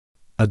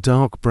A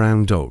dark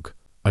brown dog.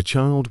 A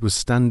child was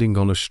standing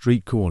on a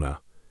street corner.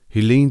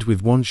 He leaned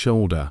with one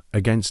shoulder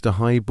against a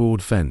high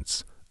board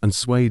fence and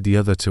swayed the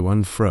other to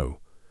and fro,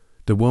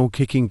 the while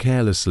kicking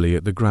carelessly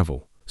at the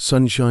gravel.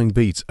 Sunshine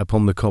beat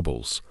upon the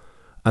cobbles,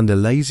 and a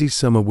lazy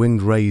summer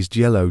wind raised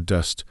yellow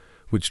dust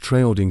which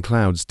trailed in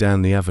clouds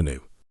down the avenue.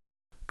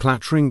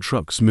 Clattering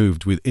trucks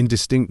moved with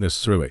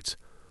indistinctness through it.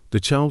 The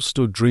child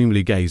stood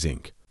dreamily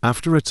gazing.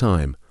 After a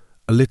time,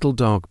 a little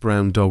dark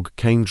brown dog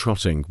came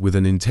trotting with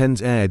an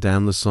intent air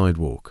down the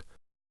sidewalk.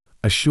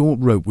 A short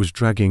rope was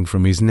dragging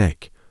from his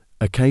neck.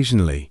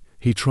 Occasionally,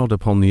 he trod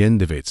upon the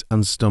end of it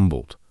and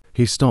stumbled.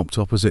 He stopped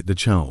opposite the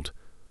child,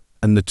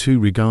 and the two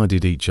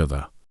regarded each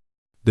other.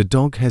 The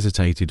dog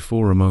hesitated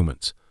for a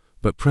moment,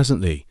 but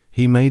presently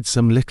he made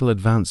some little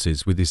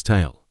advances with his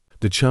tail.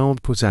 The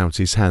child put out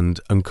his hand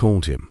and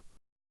called him.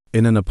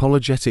 In an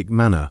apologetic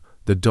manner,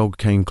 the dog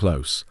came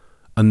close,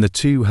 and the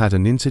two had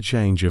an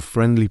interchange of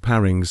friendly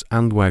parings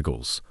and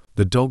waggles.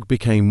 The dog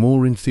became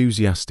more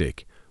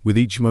enthusiastic with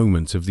each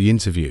moment of the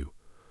interview,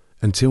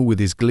 until with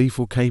his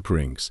gleeful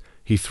caperings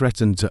he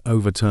threatened to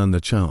overturn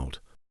the child.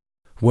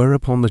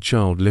 Whereupon the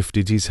child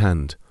lifted his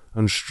hand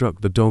and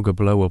struck the dog a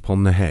blow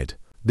upon the head.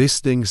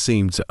 This thing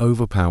seemed to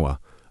overpower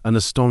and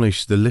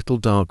astonish the little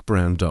dark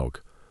brown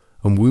dog,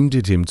 and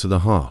wounded him to the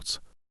heart.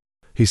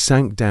 He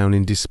sank down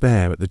in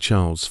despair at the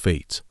child's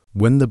feet.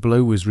 When the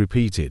blow was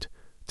repeated,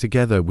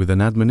 together with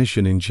an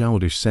admonition in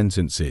childish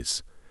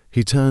sentences,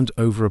 he turned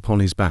over upon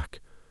his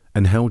back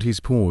and held his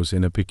paws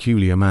in a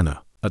peculiar manner.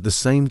 At the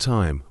same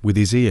time, with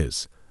his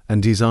ears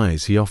and his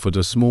eyes he offered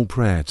a small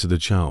prayer to the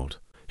child.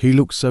 He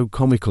looked so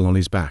comical on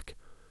his back,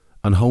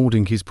 and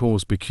holding his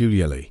paws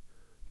peculiarly,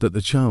 that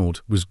the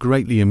child was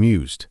greatly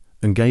amused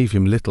and gave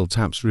him little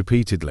taps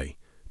repeatedly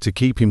to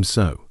keep him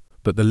so.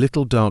 But the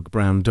little dark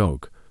brown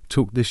dog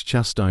took this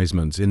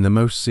chastisement in the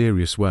most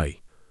serious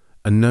way,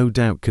 and no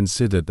doubt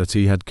considered that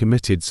he had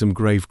committed some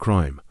grave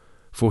crime,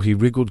 for he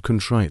wriggled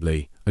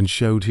contritely and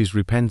showed his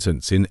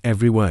repentance in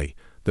every way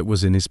that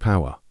was in his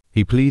power.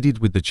 He pleaded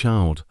with the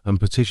child and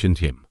petitioned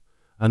him,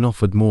 and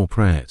offered more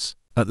prayers.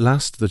 At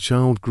last the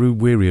child grew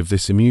weary of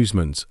this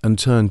amusement and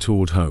turned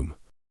toward home.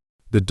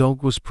 The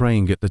dog was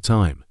praying at the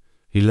time.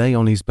 He lay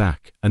on his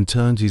back and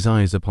turned his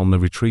eyes upon the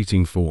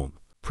retreating form.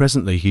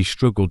 Presently he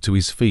struggled to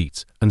his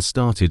feet and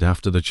started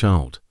after the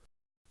child.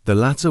 The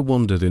latter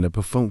wandered in a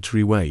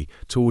perfunctory way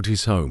toward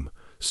his home,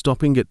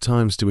 stopping at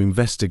times to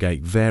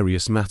investigate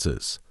various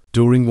matters.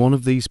 During one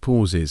of these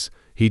pauses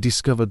he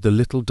discovered the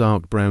little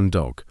dark brown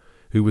dog,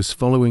 who was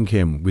following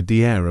him with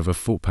the air of a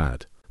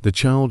footpad. The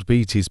child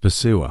beat his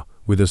pursuer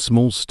with a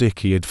small stick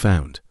he had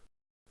found.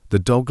 The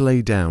dog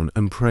lay down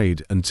and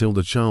prayed until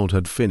the child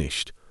had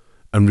finished,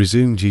 and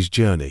resumed his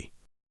journey.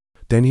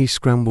 Then he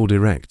scrambled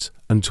erect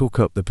and took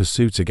up the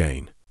pursuit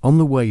again. On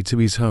the way to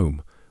his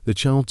home, the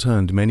child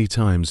turned many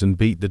times and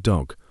beat the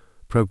dog,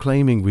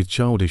 proclaiming with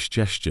childish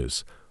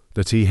gestures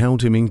that he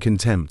held him in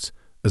contempt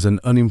as an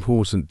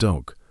unimportant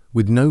dog,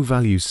 with no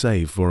value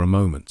save for a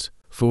moment.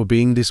 For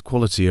being this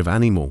quality of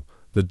animal,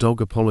 the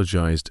dog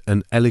apologized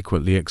and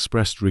eloquently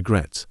expressed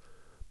regret,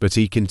 but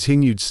he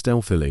continued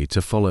stealthily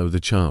to follow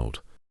the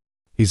child.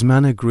 His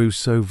manner grew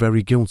so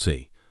very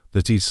guilty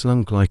that he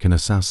slunk like an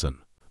assassin.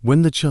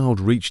 When the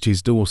child reached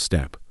his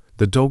doorstep,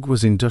 the dog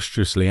was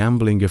industriously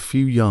ambling a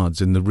few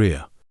yards in the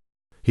rear.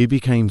 He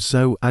became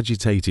so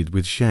agitated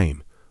with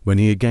shame when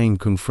he again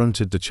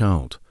confronted the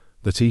child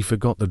that he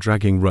forgot the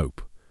dragging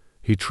rope.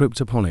 He tripped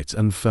upon it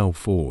and fell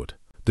forward.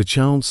 The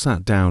child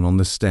sat down on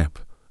the step,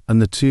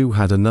 and the two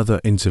had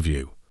another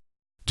interview.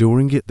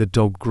 During it the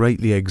dog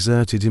greatly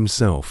exerted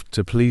himself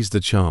to please the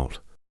child.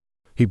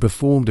 He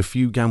performed a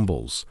few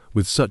gambols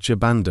with such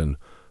abandon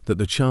that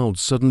the child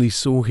suddenly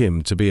saw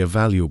him to be a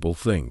valuable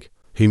thing.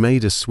 He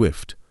made a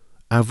swift,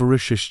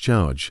 avaricious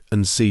charge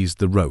and seized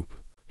the rope.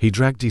 He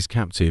dragged his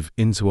captive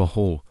into a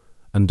hall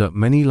and up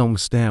many long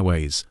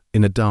stairways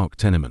in a dark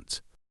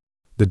tenement.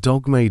 The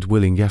dog made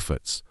willing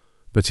efforts,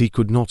 but he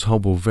could not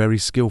hobble very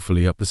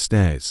skillfully up the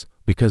stairs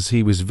because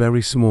he was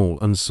very small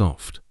and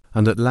soft,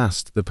 and at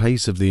last the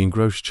pace of the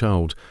engrossed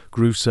child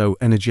grew so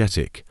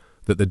energetic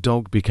that the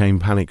dog became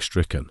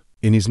panic-stricken.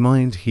 In his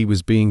mind he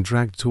was being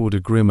dragged toward a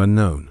grim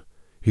unknown.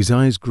 His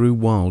eyes grew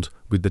wild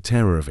with the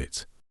terror of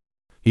it.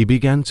 He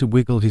began to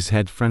wiggle his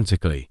head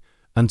frantically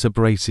and to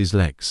brace his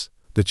legs.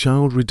 The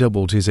child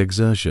redoubled his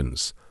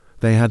exertions.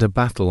 They had a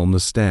battle on the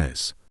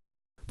stairs.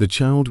 The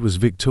child was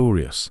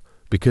victorious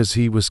because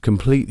he was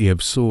completely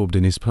absorbed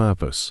in his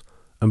purpose,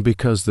 and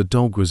because the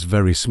dog was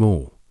very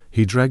small.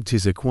 He dragged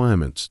his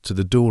acquirements to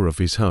the door of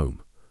his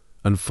home,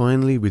 and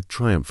finally with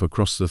triumph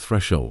across the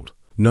threshold.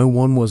 No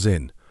one was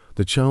in.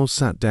 The child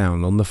sat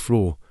down on the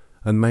floor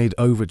and made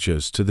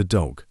overtures to the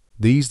dog.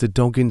 These the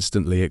dog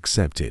instantly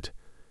accepted.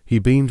 He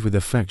beamed with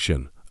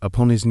affection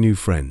upon his new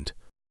friend.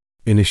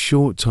 In a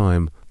short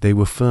time they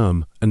were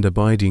firm and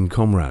abiding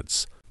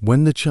comrades.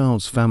 When the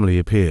child's family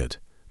appeared,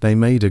 they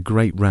made a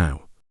great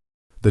row.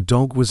 The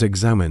dog was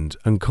examined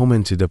and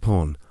commented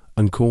upon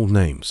and called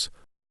names.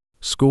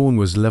 Scorn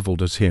was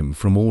levelled at him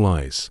from all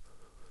eyes.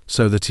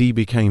 so that he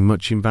became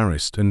much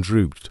embarrassed and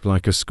drooped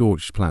like a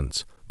scorched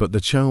plant. But the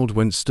child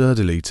went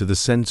sturdily to the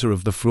center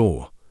of the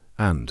floor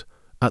and,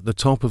 at the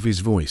top of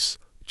his voice,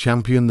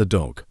 championed the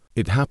dog.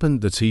 It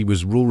happened that he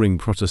was roaring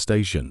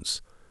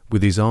protestations,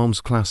 with his arms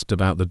clasped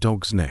about the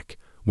dog's neck,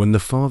 when the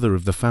father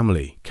of the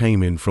family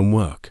came in from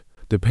work.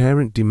 The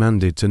parent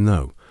demanded to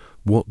know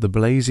what the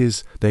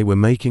blazes they were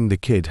making the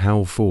kid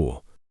howl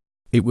for.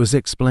 It was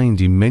explained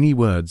in many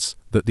words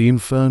that the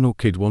infernal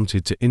kid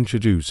wanted to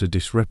introduce a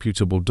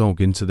disreputable dog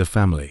into the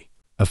family.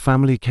 A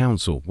family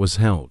council was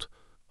held.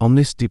 On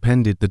this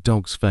depended the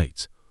dog's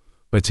fate,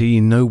 but he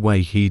in no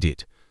way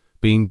heeded,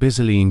 being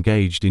busily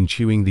engaged in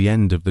chewing the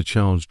end of the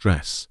child's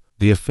dress.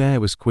 The affair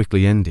was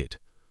quickly ended.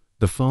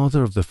 The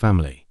father of the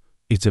family,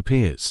 it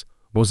appears,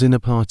 was in a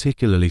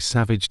particularly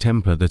savage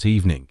temper that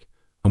evening,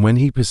 and when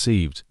he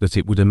perceived that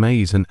it would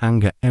amaze and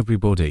anger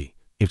everybody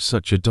if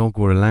such a dog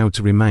were allowed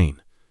to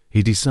remain,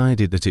 he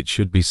decided that it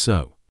should be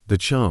so. The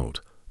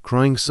child,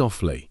 crying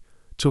softly,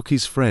 took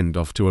his friend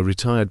off to a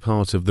retired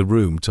part of the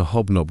room to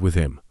hobnob with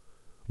him,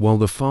 while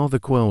the father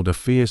quelled a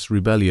fierce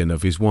rebellion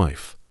of his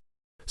wife.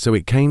 So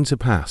it came to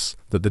pass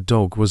that the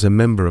dog was a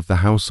member of the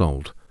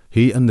household.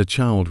 He and the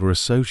child were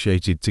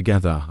associated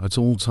together at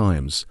all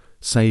times,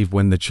 save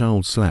when the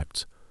child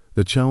slept.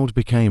 The child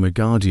became a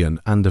guardian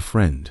and a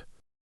friend.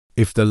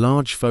 If the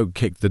large folk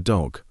kicked the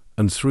dog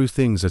and threw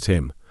things at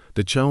him,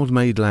 the child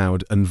made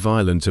loud and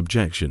violent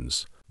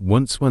objections.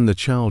 Once when the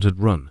child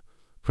had run,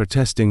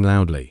 protesting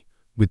loudly,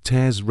 with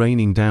tears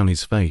raining down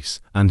his face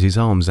and his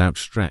arms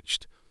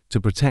outstretched, to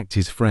protect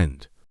his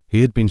friend,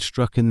 he had been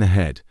struck in the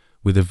head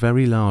with a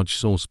very large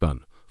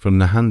saucepan from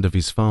the hand of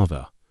his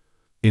father,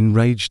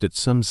 enraged at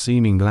some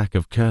seeming lack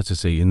of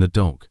courtesy in the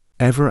dog.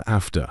 Ever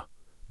after,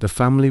 the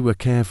family were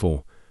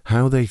careful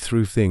how they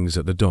threw things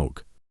at the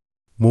dog.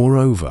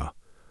 Moreover,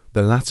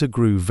 the latter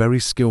grew very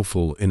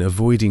skillful in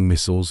avoiding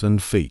missiles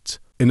and feet.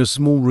 In a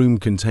small room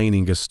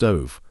containing a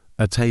stove,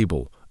 a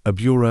table, a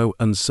bureau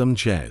and some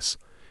chairs,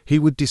 he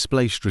would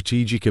display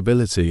strategic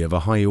ability of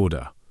a high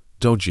order,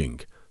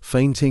 dodging,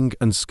 feinting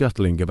and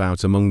scuttling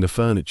about among the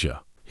furniture.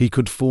 He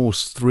could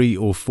force 3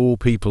 or 4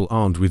 people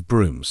armed with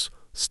brooms,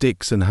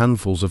 sticks and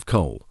handfuls of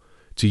coal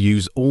to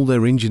use all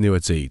their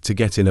ingenuity to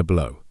get in a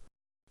blow.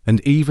 And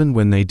even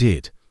when they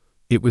did,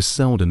 it was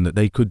seldom that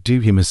they could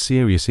do him a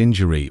serious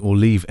injury or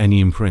leave any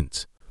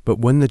imprint. But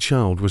when the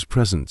child was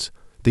present,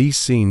 these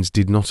scenes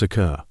did not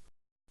occur.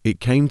 It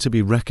came to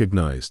be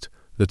recognized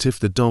that if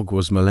the dog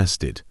was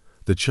molested,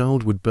 the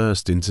child would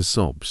burst into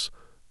sobs,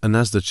 and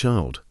as the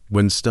child,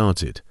 when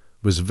started,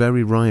 was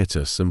very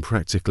riotous and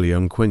practically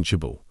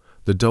unquenchable,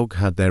 the dog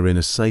had therein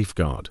a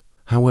safeguard.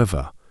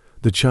 However,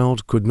 the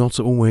child could not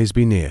always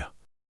be near.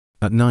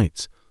 At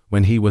night,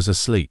 when he was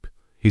asleep,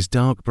 his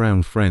dark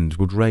brown friend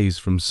would raise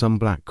from some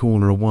black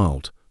corner a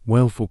wild,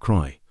 wailful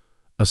cry,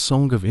 a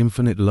song of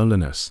infinite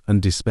loneliness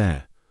and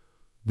despair,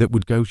 that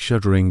would go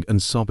shuddering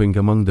and sobbing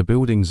among the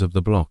buildings of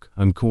the block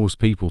and cause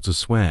people to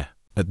swear.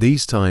 At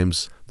these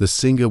times, the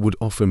singer would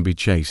often be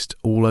chased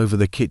all over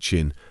the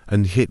kitchen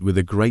and hit with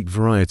a great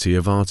variety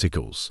of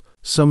articles.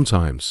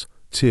 Sometimes,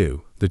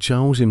 too, the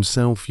child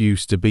himself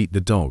used to beat the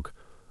dog,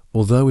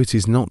 although it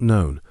is not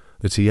known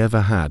that he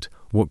ever had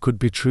what could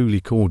be truly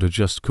called a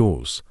just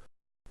cause.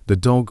 The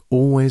dog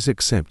always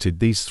accepted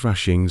these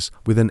thrashings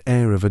with an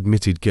air of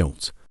admitted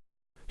guilt.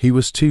 He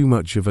was too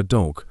much of a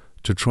dog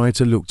to try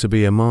to look to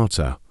be a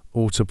martyr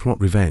or to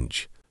plot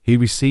revenge. He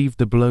received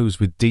the blows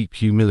with deep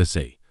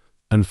humility,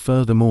 and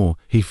furthermore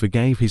he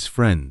forgave his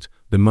friend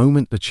the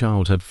moment the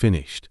child had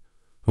finished,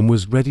 and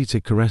was ready to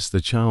caress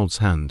the child's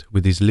hand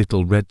with his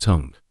little red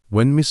tongue.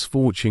 When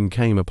misfortune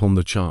came upon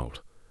the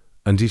child,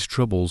 and his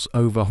troubles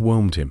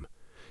overwhelmed him,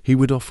 he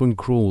would often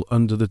crawl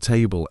under the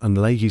table and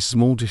lay his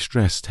small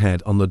distressed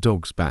head on the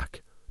dog's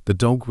back. The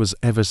dog was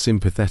ever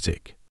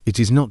sympathetic. It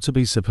is not to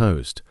be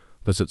supposed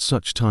that at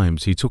such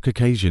times he took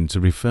occasion to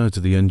refer to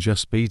the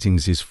unjust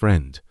beatings his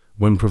friend,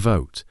 when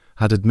provoked,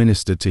 had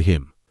administered to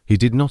him. He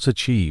did not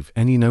achieve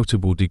any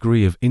notable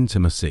degree of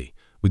intimacy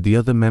with the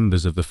other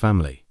members of the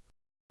family.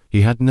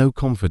 He had no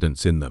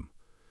confidence in them,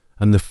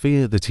 and the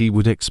fear that he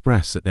would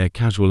express at their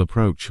casual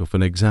approach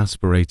often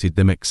exasperated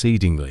them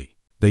exceedingly.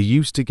 They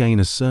used to gain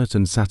a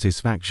certain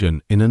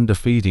satisfaction in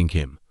underfeeding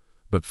him,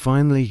 but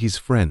finally his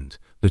friend,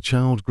 the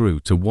child,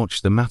 grew to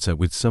watch the matter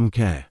with some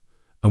care,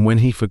 and when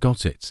he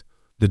forgot it,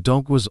 the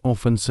dog was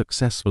often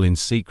successful in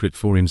secret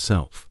for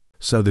himself.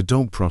 So the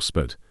dog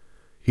prospered.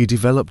 He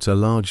developed a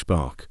large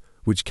bark,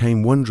 which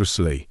came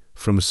wondrously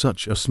from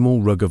such a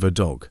small rug of a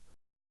dog.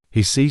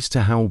 He ceased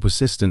to howl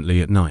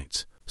persistently at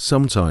night.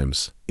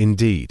 Sometimes,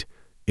 indeed,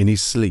 in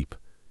his sleep,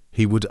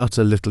 he would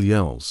utter little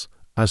yells,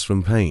 as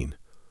from pain,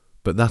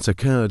 but that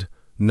occurred,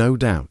 no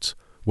doubt,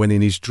 when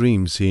in his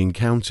dreams he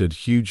encountered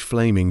huge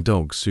flaming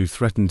dogs who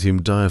threatened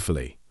him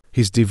direfully.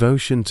 His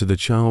devotion to the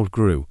child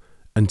grew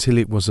until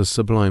it was a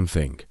sublime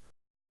thing.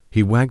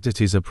 He wagged at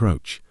his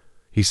approach.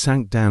 He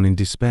sank down in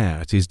despair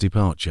at his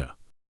departure.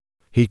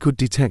 He could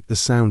detect the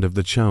sound of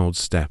the child's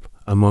step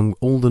among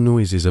all the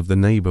noises of the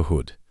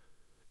neighborhood.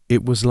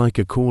 It was like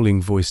a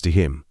calling voice to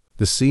him.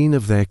 The scene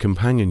of their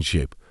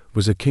companionship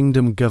was a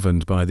kingdom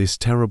governed by this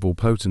terrible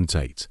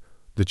potentate,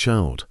 the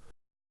child.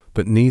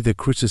 But neither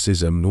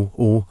criticism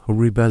nor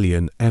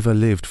rebellion ever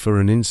lived for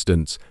an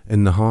instant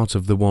in the heart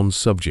of the one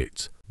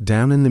subject.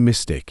 Down in the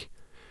mystic,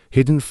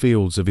 hidden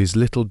fields of his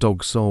little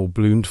dog soul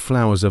bloomed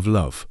flowers of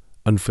love,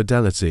 and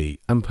fidelity,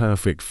 and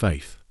perfect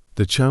faith.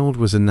 The child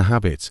was in the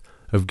habit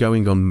of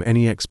going on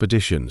many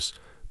expeditions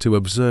to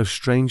observe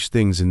strange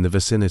things in the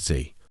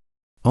vicinity.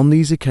 On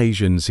these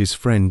occasions his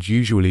friend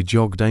usually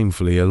jogged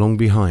aimfully along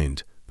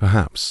behind.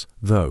 Perhaps,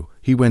 though,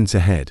 he went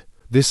ahead.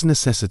 This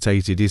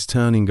necessitated his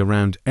turning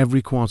around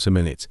every quarter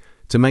minute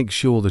to make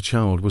sure the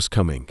child was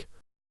coming.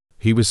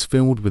 He was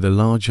filled with a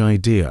large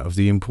idea of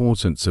the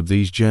importance of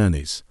these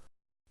journeys.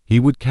 He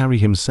would carry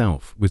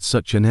himself with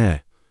such an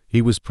air.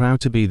 He was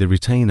proud to be the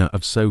retainer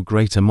of so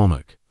great a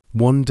monarch.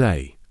 One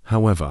day,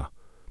 however,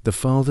 the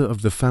father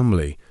of the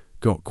family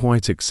got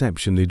quite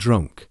exceptionally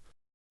drunk.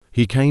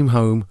 He came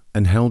home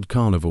and held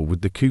carnival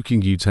with the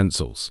cooking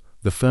utensils,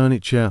 the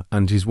furniture,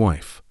 and his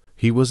wife.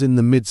 He was in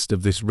the midst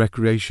of this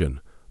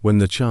recreation when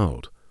the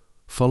child,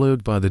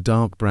 followed by the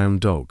dark brown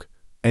dog,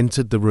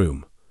 entered the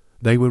room.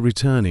 They were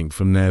returning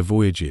from their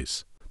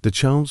voyages. The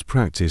child's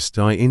practiced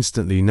eye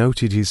instantly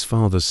noted his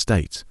father's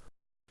state.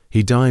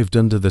 He dived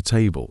under the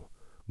table,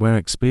 where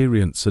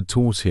experience had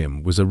taught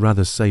him was a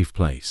rather safe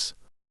place.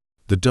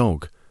 The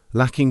dog,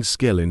 lacking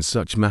skill in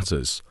such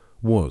matters,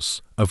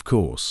 was, of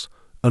course,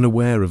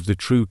 unaware of the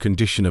true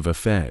condition of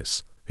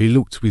affairs. He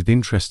looked with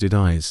interested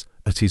eyes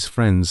at his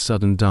friend's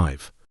sudden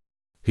dive.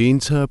 He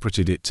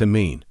interpreted it to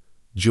mean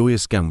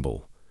joyous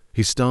gambol.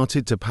 He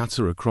started to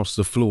patter across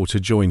the floor to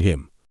join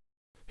him.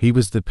 He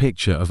was the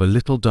picture of a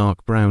little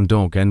dark brown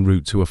dog en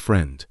route to a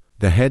friend.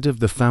 The head of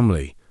the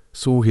family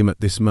saw him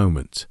at this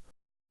moment.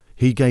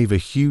 He gave a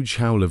huge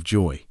howl of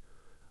joy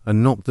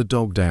and knocked the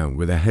dog down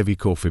with a heavy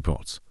coffee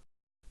pot.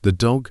 The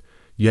dog,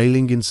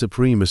 yelling in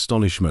supreme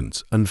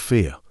astonishment and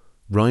fear,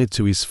 writhed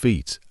to his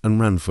feet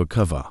and ran for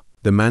cover.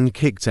 The man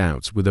kicked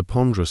out with a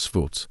ponderous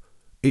foot.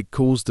 It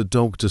caused the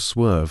dog to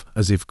swerve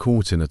as if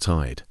caught in a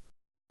tide.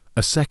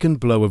 A second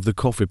blow of the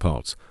coffee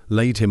pot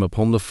laid him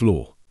upon the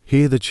floor.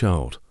 Here the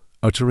child,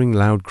 uttering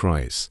loud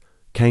cries,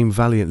 came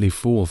valiantly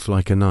forth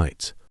like a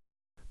knight.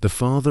 The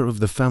father of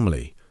the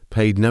family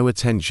paid no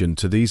attention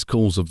to these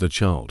calls of the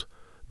child,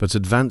 but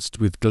advanced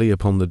with glee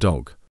upon the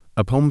dog.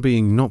 Upon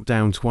being knocked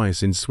down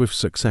twice in swift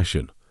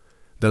succession,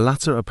 the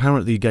latter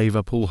apparently gave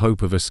up all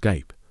hope of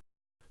escape.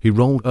 He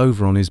rolled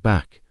over on his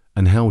back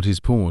and held his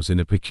paws in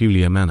a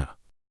peculiar manner.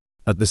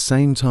 At the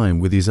same time,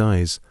 with his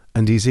eyes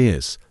and his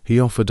ears, he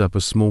offered up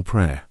a small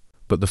prayer.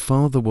 But the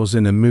father was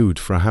in a mood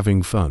for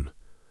having fun,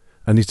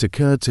 and it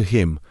occurred to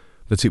him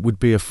that it would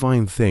be a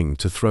fine thing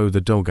to throw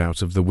the dog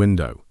out of the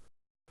window.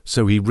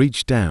 So he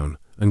reached down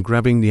and,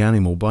 grabbing the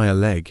animal by a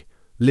leg,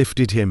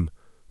 lifted him,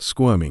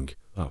 squirming,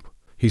 up.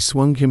 He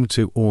swung him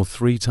 2 or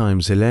 3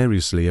 times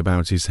hilariously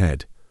about his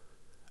head,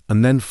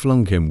 and then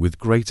flung him with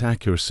great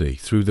accuracy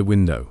through the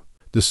window.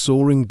 The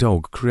soaring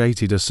dog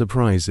created a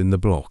surprise in the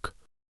block.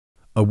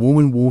 A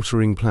woman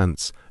watering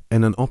plants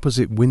in an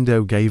opposite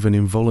window gave an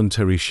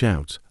involuntary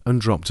shout and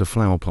dropped a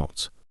flower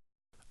pot.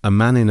 A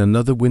man in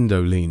another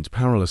window leaned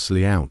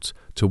perilously out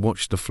to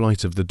watch the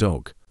flight of the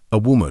dog. A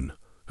woman,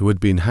 who had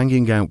been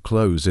hanging out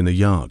clothes in a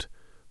yard,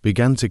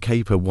 began to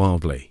caper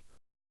wildly.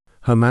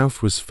 Her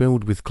mouth was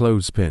filled with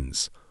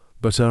clothespins,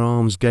 but her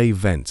arms gave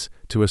vent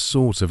to a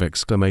sort of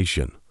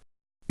exclamation.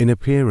 In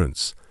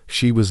appearance,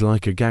 she was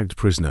like a gagged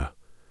prisoner.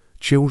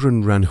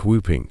 Children ran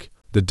whooping.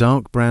 The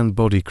dark brown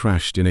body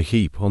crashed in a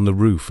heap on the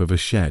roof of a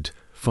shed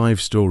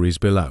 5 stories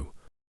below.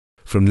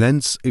 From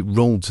thence it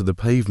rolled to the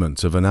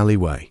pavement of an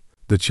alleyway.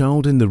 The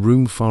child in the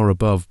room far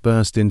above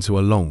burst into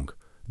a long,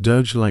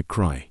 dirge-like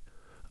cry,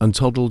 and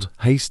toddled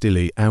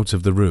hastily out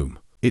of the room.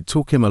 It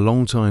took him a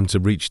long time to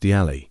reach the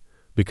alley,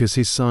 because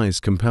his size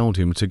compelled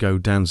him to go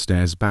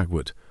downstairs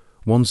backward,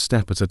 1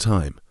 step at a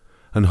time,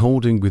 and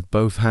holding with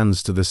both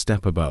hands to the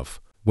step above.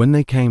 When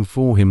they came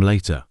for him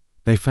later,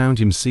 they found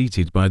him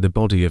seated by the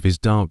body of his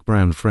dark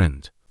brown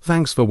friend.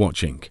 Thanks for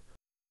watching.